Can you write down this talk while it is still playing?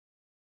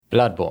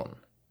Bloodborne,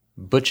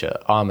 Butcher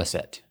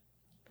Armoset.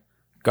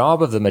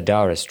 Garb of the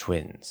Madaris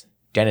twins,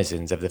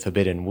 denizens of the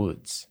Forbidden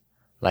Woods,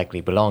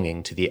 likely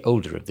belonging to the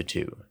older of the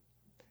two.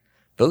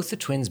 Both the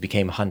twins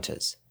became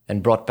hunters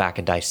and brought back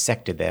and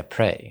dissected their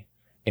prey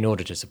in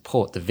order to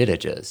support the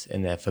villagers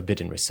in their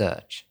forbidden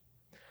research.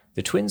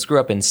 The twins grew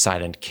up in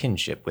silent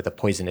kinship with a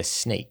poisonous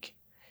snake.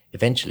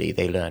 Eventually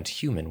they learned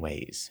human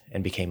ways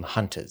and became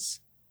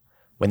hunters.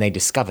 When they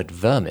discovered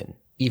vermin,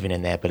 even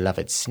in their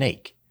beloved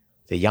snake,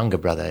 the younger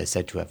brother is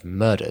said to have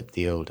murdered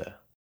the older.